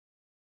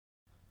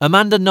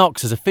Amanda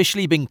Knox has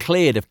officially been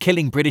cleared of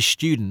killing British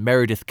student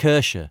Meredith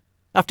Kershaw.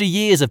 After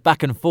years of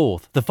back and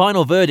forth, the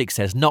final verdict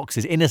says Knox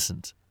is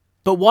innocent.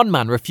 But one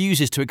man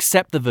refuses to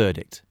accept the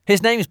verdict.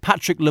 His name's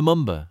Patrick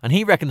Lumumba, and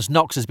he reckons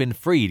Knox has been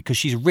freed because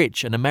she's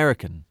rich and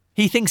American.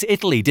 He thinks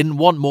Italy didn't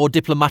want more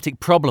diplomatic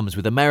problems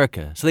with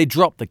America, so they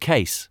dropped the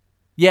case.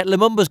 Yet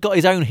Lumumba's got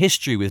his own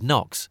history with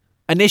Knox.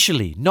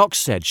 Initially, Knox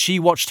said she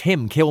watched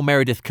him kill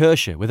Meredith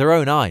Kershaw with her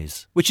own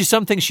eyes, which is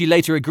something she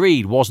later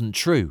agreed wasn't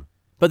true.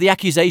 But the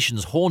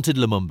accusations haunted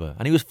Lumumba,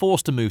 and he was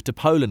forced to move to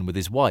Poland with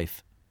his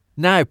wife.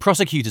 Now,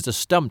 prosecutors are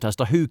stumped as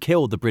to who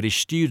killed the British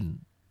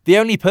student. The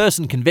only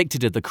person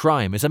convicted of the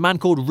crime is a man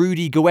called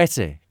Rudy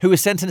Goethe, who was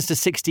sentenced to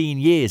 16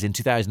 years in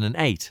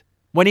 2008.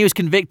 When he was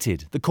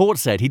convicted, the court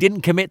said he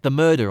didn't commit the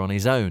murder on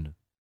his own.